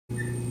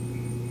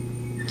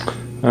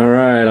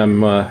Alright,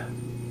 I'm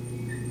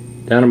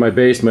down in my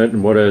basement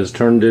in what has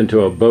turned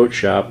into a boat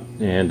shop,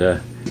 and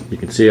you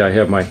can see I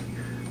have my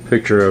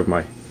picture of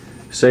my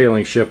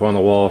sailing ship on the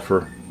wall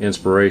for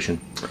inspiration.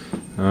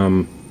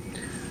 In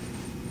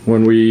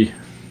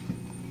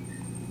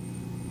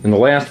the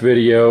last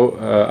video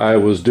I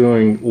was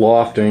doing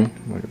lofting.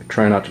 I'm going to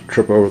try not to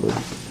trip over the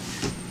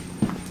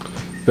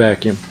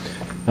vacuum,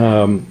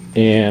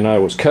 and I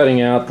was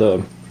cutting out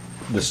the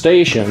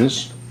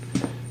stations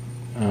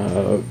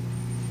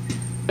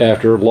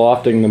after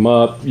lofting them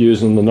up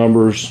using the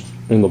numbers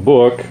in the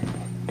book,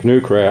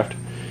 Canoecraft.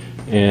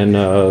 And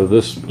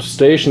this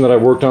station that I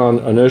worked on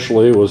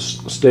initially was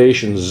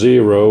station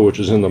 0, which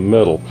is in the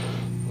middle.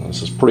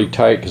 This is pretty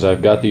tight because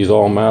I've got these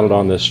all mounted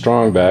on this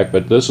Strongback,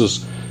 but this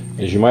is,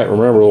 as you might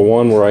remember, the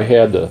one where I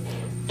had the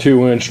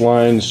 2-inch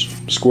lines,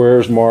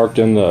 squares marked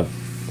on the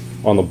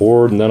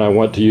board, and then I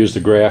went to use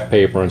the graph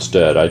paper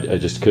instead. I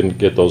just couldn't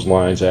get those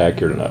lines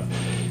accurate enough.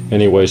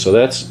 Anyway, so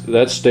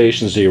that's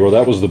station 0.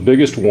 That was the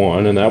biggest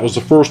one, and that was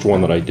the first one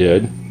that I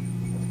did.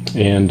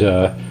 And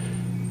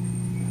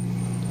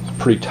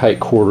pretty tight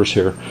quarters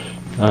here.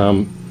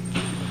 Let's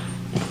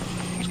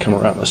come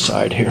around the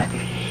side here.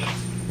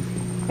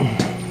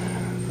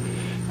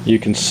 You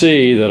can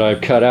see that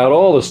I've cut out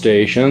all the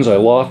stations. I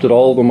lofted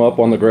all of them up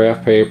on the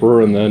graph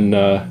paper, and then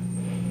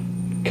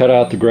cut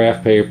out the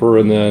graph paper,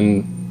 and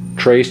then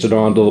traced it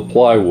onto the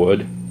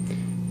plywood,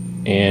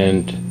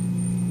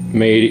 and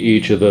made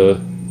each of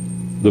the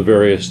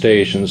various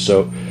stations.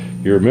 So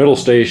your middle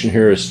station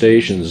here is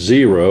station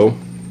 0,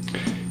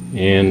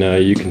 and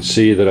you can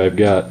see that I've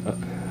got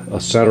a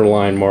center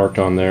line marked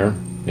on there.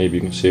 Maybe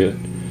you can see it.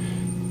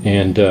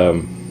 And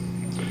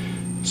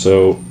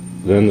so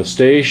then the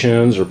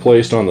stations are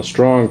placed on the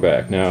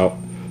Strongback. Now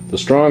the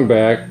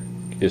Strongback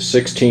is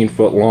 16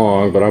 foot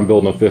long, but I'm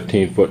building a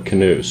 15-foot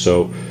canoe,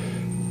 so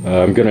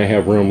I'm going to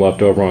have room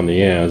left over on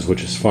the ends,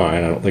 which is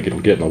fine. I don't think it'll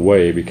get in the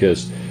way,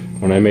 because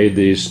when I made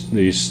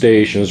these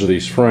stations, or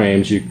these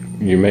frames, you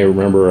may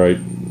remember I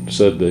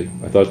said that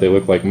I thought they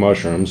looked like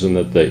mushrooms, and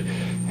that they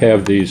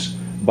have these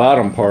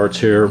bottom parts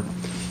here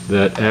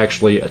that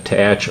actually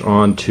attach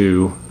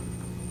onto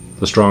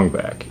the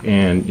Strongback.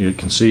 And you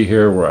can see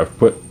here where I've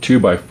put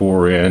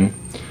 2x4 in,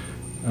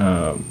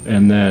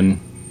 and then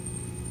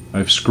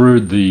I've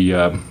screwed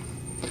the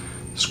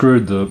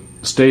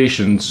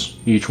stations,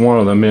 each one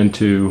of them,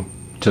 into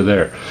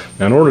there.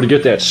 Now, in order to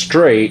get that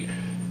straight,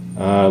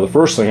 the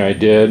first thing I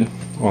did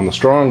on the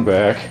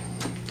Strongback,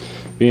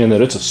 being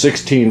that it's a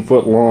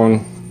 16-foot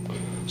long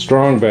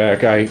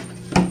Strongback, I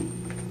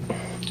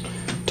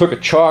took a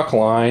chalk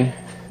line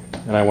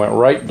and I went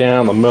right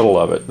down the middle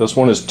of it. This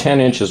one is 10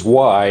 inches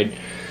wide.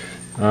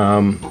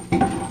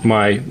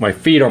 My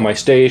feet on my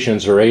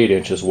stations are 8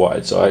 inches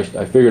wide, so I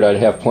figured I'd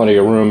have plenty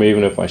of room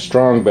even if my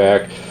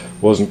Strongback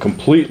wasn't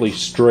completely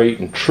straight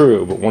and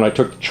true. But when I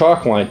took the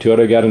chalk line to it,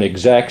 I got an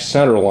exact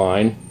center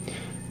line,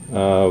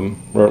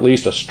 or at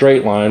least a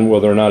straight line,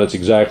 whether or not it's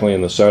exactly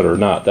in the center or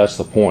not. That's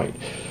the point.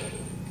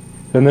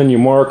 And then you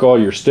mark all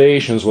your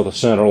stations with a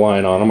center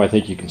line on them. I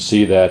think you can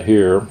see that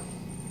here.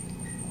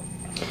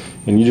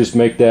 And you just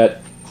make that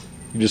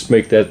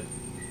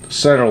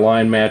center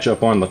line match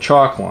up on the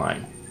chalk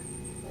line.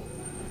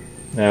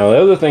 Now, the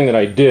other thing that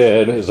I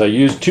did is I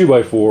used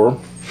 2x4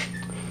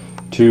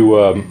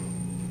 to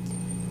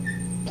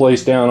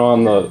place down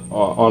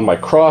on my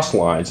cross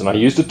lines, and I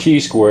used a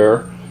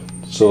T-square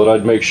so that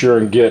I'd make sure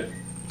and get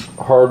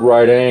hard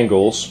right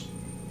angles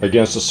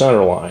against the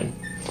center line.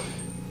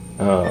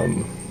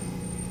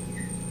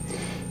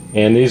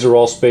 And these are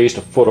all spaced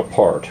a foot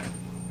apart.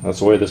 That's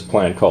the way this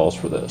plan calls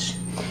for this.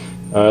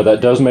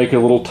 That does make it a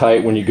little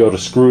tight when you go to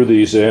screw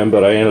these in,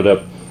 but I ended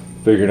up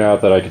figuring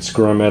out that I could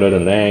screw them in at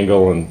an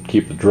angle and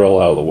keep the drill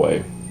out of the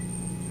way.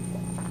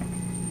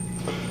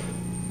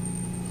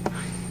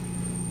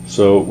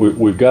 So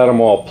we've got them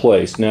all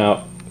placed.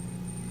 Now,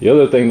 the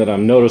other thing that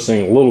I'm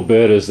noticing a little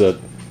bit is that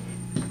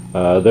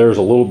there's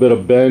a little bit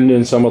of bend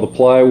in some of the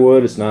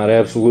plywood. It's not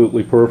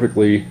absolutely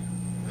perfectly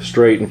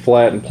straight and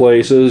flat in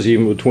places,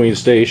 even between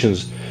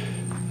stations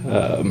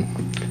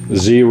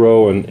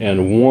 0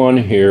 and 1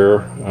 here.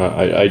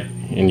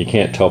 And you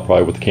can't tell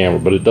probably with the camera,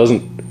 but it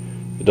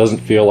doesn't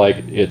feel like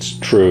it's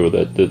true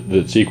that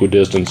it's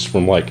equidistant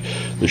from like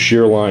the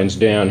shear lines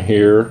down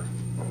here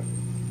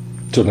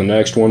to the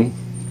next one.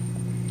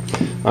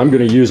 I'm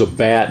going to use a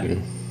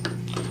batten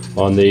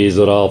on these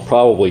that I'll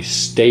probably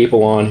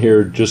staple on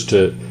here just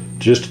to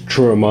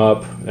trim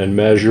up and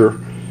measure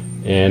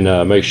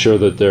and make sure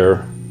that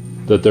they're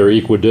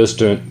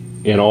equidistant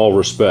in all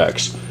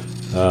respects,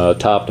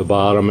 top to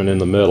bottom and in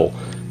the middle.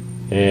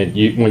 And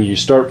when you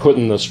start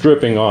putting the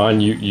stripping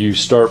on, you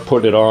start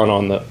putting it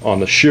on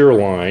the shear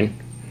line,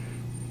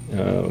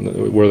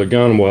 where the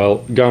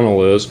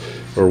gunwale is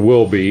or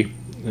will be.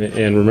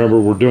 And remember,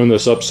 we're doing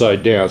this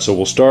upside down, so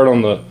we'll start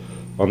on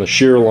the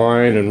shear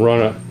line and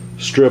run a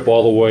strip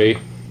all the way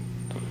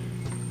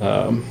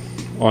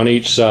on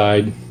each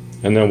side,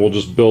 and then we'll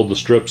just build the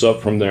strips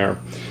up from there.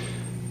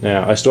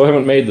 Now, I still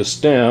haven't made the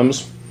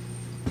stems.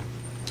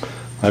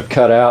 I've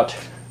cut out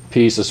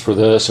pieces for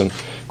this, and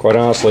of Quite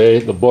honestly,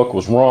 the book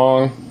was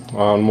wrong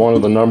on one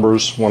of the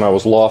numbers when I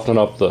was lofting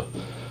up the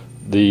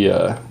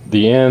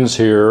ends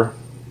here.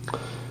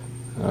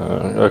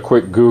 A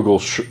quick Google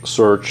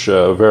search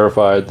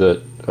verified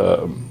that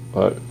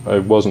I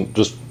wasn't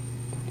just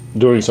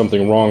doing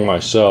something wrong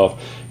myself.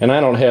 And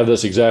I don't have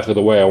this exactly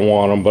the way I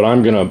want them, but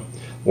I'm going to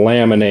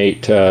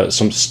laminate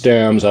some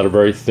stems out of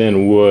very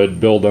thin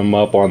wood, build them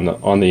up on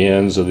the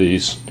ends of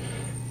these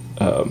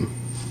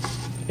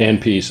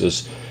end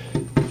pieces.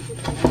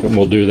 And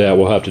we'll do that.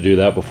 We'll have to do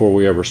that before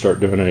we ever start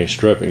doing any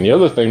stripping. The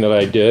other thing that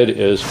I did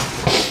is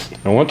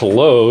I went to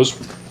Lowe's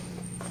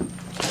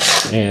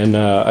and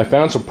I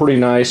found some pretty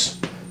nice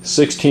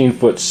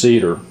 16-foot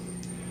cedar.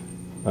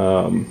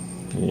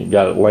 You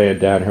got it laying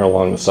down here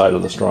along the side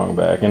of the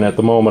Strongback, and at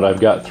the moment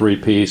I've got 3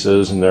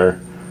 pieces, and they're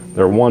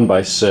 1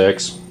 by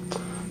 6.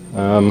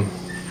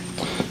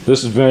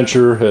 This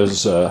adventure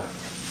has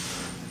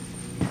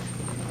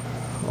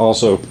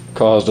also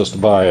caused us to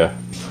buy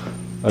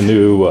a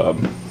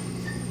new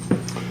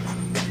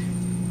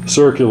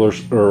circular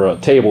or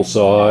table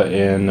saw,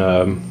 and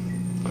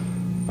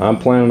I'm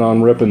planning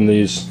on ripping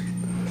these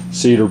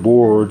cedar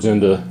boards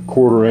into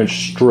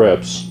 1/4-inch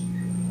strips,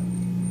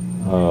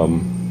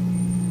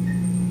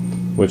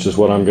 which is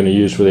what I'm going to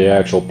use for the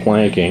actual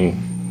planking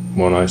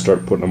when I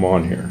start putting them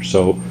on here.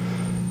 So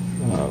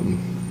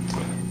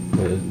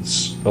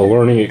it's a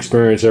learning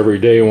experience every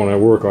day when I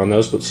work on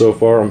this, but so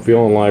far I'm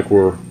feeling like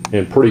we're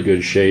in pretty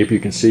good shape.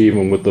 You can see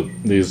even with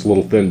these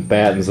little thin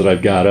battens that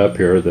I've got up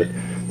here that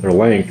they're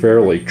laying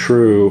fairly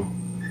true,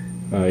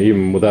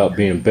 even without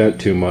being bent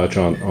too much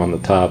on the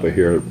top of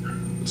here.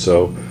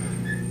 So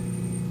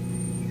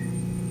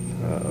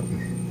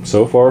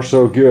so far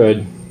so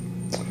good.